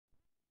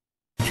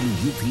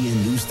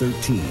WUPN News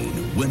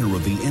 13, winner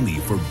of the Emmy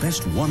for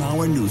Best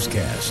One-Hour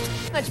Newscast.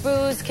 Much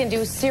booze can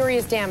do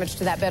serious damage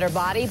to that better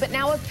body, but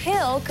now a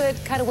pill could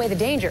cut away the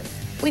danger.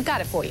 We've got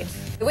it for you.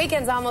 The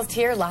weekend's almost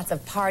here, lots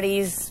of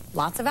parties,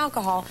 lots of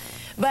alcohol.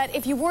 But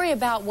if you worry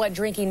about what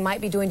drinking might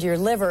be doing to your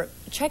liver,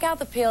 check out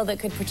the pill that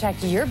could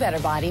protect your better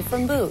body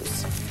from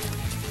booze.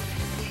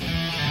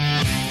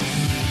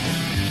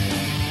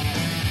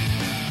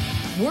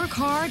 Work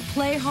hard,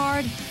 play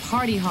hard,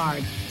 party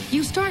hard.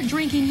 You start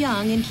drinking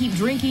young and keep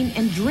drinking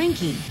and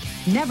drinking,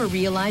 never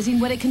realizing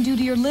what it can do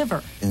to your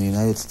liver. In the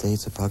United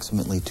States,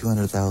 approximately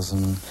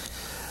 200,000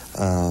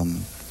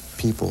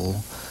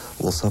 people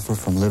will suffer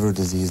from liver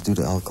disease due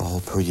to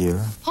alcohol per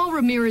year. Paul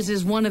Ramirez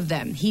is one of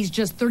them. He's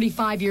just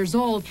 35 years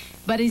old,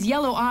 but his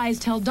yellow eyes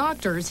tell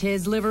doctors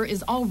his liver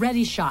is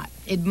already shot.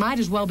 It might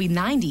as well be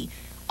 90,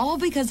 all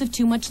because of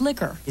too much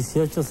liquor.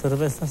 18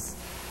 cervezas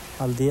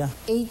al día.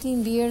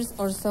 18 beers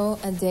or so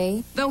a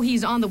day. Though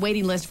he's on the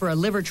waiting list for a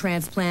liver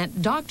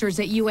transplant, doctors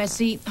at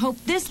USC hope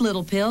this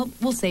little pill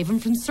will save him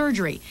from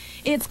surgery.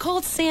 It's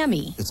called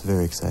SAMI. It's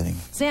very exciting.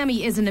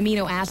 SAMI is an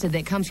amino acid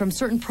that comes from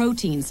certain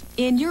proteins.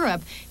 In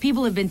Europe,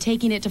 people have been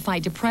taking it to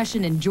fight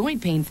depression and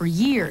joint pain for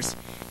years.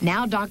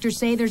 Now doctors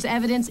say there's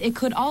evidence it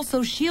could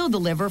also shield the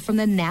liver from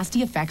the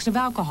nasty effects of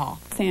alcohol.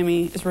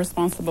 SAMI is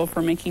responsible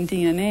for making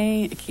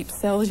DNA. It keeps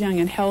cells young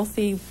and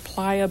healthy,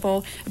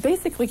 pliable. It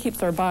basically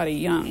keeps our body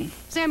young.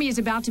 SAMI is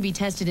about to be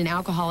tested in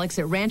alcoholics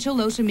at Rancho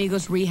Los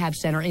Amigos Rehab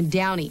Center in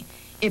Downey.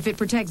 If it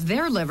protects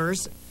their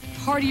livers,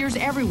 partiers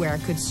everywhere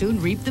could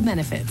soon reap the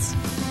benefits.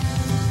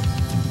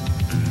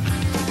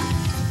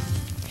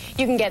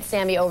 You can get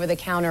SAMI over the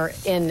counter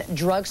in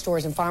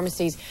drugstores and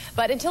pharmacies,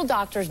 but until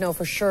doctors know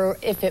for sure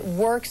if it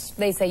works,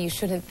 they say you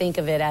shouldn't think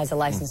of it as a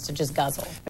license to just guzzle.